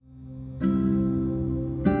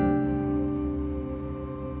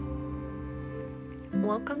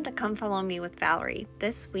welcome to Come Follow Me with Valerie.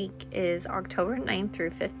 This week is October 9th through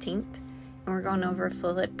 15th, and we're going over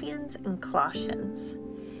Philippians and Colossians.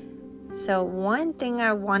 So one thing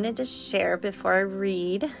I wanted to share before I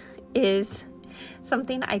read is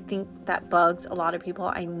something I think that bugs a lot of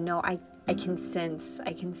people. I know I can sense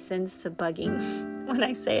the bugging when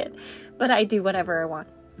I say it, but I do whatever I want.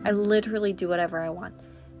 I literally do whatever I want,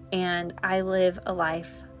 and I live a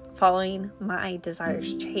life following my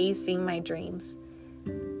desires, chasing my dreams.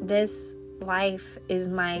 This life is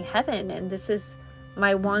my heaven, and this is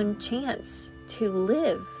my one chance to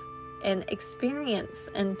live and experience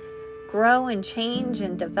and grow and change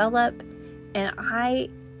and develop, and I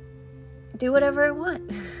do whatever I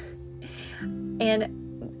want. And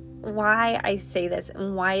why I say this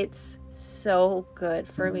and why it's so good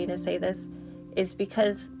for me to say this is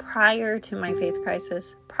because prior to my faith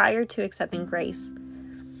crisis, prior to accepting grace,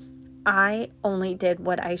 I only did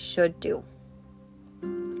what I should do.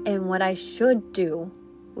 And what I should do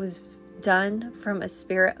was done from a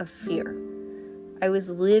spirit of fear. I was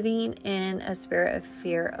living in a spirit of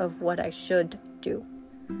fear of what I should do.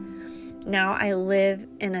 Now I live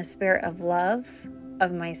in a spirit of love,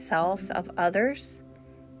 of myself, of others,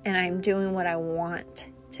 and I'm doing what I want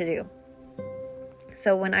to do.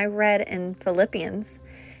 So when I read in Philippians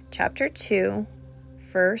chapter 2,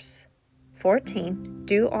 verse 14,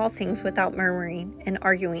 do all things without murmuring and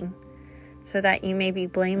arguing, so that you may be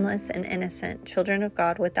blameless and innocent, children of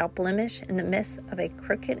God, without blemish in the midst of a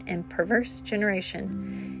crooked and perverse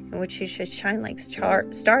generation, in which you should shine like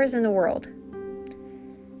stars in the world.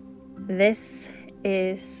 This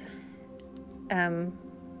is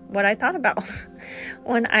what I thought about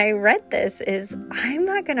when I read this is, I'm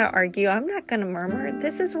not going to argue. I'm not going to murmur.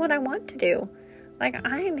 This is what I want to do. Like,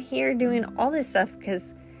 I am here doing all this stuff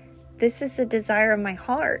because this is the desire of my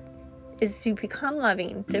heart, is to become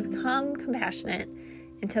loving, to become compassionate,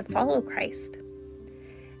 and to follow Christ.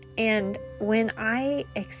 And when I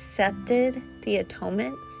accepted the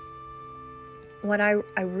atonement, what I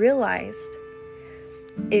realized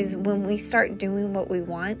is when we start doing what we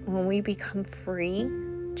want, when we become free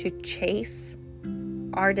to chase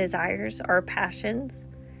our desires, our passions,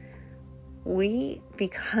 we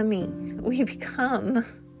become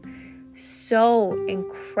so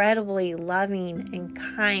incredibly loving and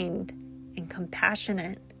kind and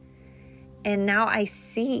compassionate. And now I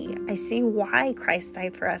see why Christ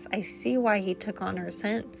died for us. I see why he took on our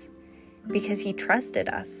sins, because he trusted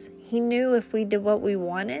us. He knew if we did what we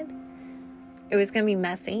wanted, it was going to be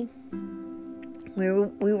messy.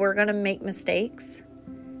 We were going to make mistakes,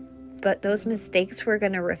 but those mistakes were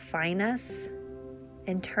going to refine us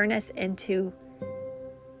and turn us into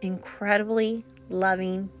incredibly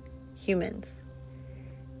loving humans.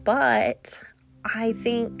 But I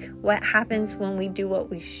think what happens when we do what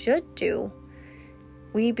we should do,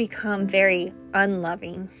 we become very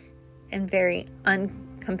unloving and very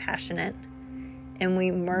uncompassionate, and we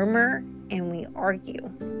murmur and we argue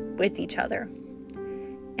with each other,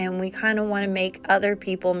 and we kind of want to make other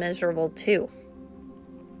people miserable too.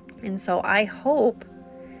 And so I hope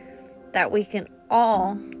that we can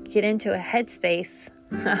all get into a headspace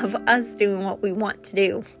of us doing what we want to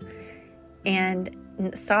do and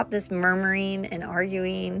stop this murmuring and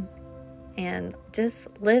arguing and just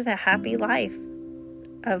live a happy life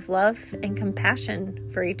of love and compassion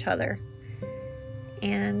for each other.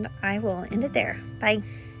 And I will end it there. Bye.